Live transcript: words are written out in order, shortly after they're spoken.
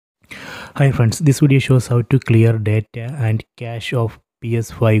Hi friends, this video shows how to clear data and cache of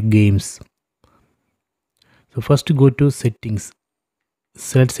PS5 games. So first go to settings,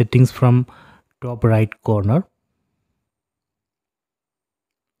 select settings from top right corner,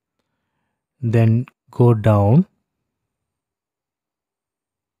 then go down,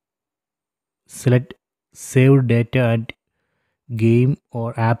 select save data and game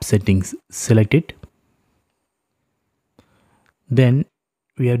or app settings, select it. Then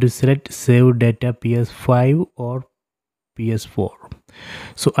we have to select save data PS5 or PS4.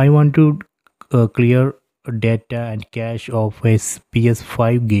 So I want to clear data and cache of a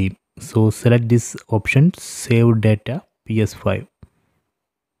PS5 game. So select this option, save data PS5.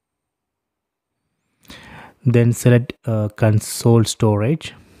 Then select console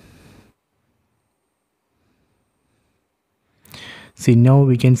storage. See, now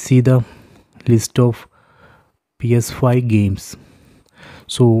we can see the list of PS5 games.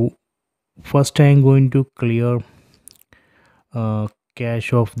 So first I am going to clear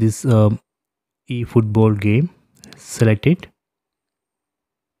cache of this eFootball game. Select it,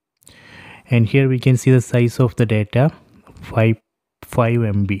 and here we can see the size of the data, 5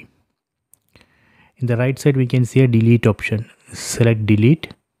 MB. In the right side we can see a delete option. Select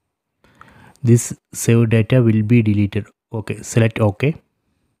delete. This saved data will be deleted. Okay, select OK.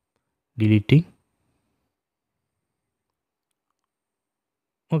 Deleting.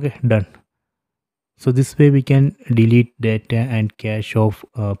 Okay, done. So this way we can delete data and cache of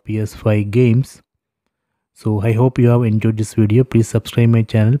PS5 games. So I hope you have enjoyed this video. Please subscribe my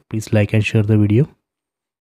channel. Please like and share the video.